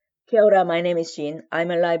Kia ora, my name is Jean.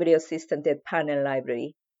 I'm a library assistant at Parnell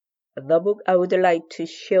Library. The book I would like to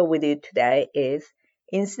share with you today is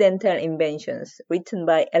Incidental Inventions, written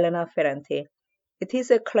by Elena Ferrante. It is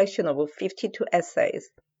a collection of 52 essays.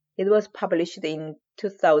 It was published in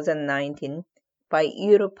 2019 by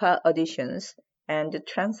Europa Editions and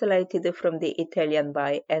translated from the Italian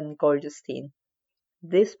by Anne Goldstein.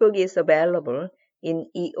 This book is available in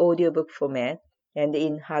e-audiobook format and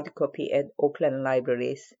in hard copy at Oakland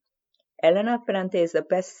libraries. Elena Ferrante is a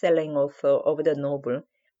best-selling author of the novel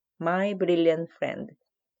My Brilliant Friend.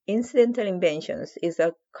 Incidental Inventions is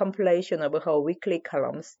a compilation of her weekly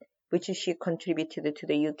columns, which she contributed to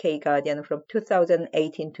the UK Guardian from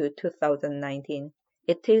 2018 to 2019.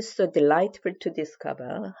 It is so delightful to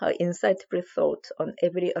discover her insightful thoughts on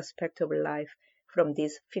every aspect of life from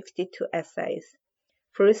these 52 essays.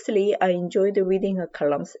 Firstly, I enjoyed reading her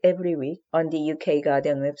columns every week on the UK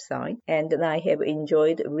Guardian website, and I have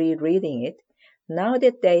enjoyed rereading it now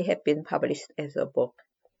that they have been published as a book.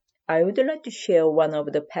 I would like to share one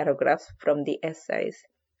of the paragraphs from the essays.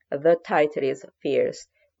 The title is Fears,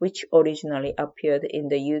 which originally appeared in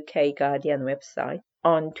the UK Guardian website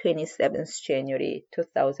on 27th January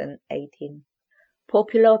 2018.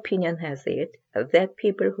 Popular opinion has it that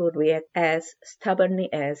people who react as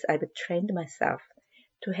stubbornly as I've trained myself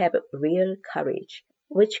to have real courage,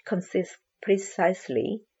 which consists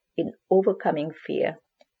precisely in overcoming fear.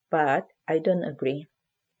 But I don't agree.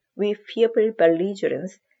 We fearful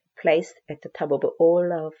belligerents placed at the top of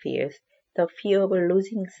all our fears the fear of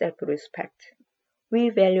losing self-respect.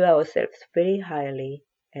 We value ourselves very highly,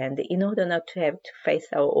 and in order not to have to face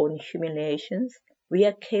our own humiliations, we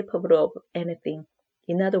are capable of anything.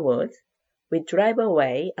 In other words, we drive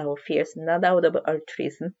away our fears not out of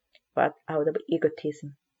altruism, but out of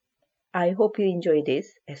egotism. I hope you enjoyed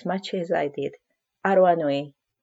this as much as I did. Aroa Nui.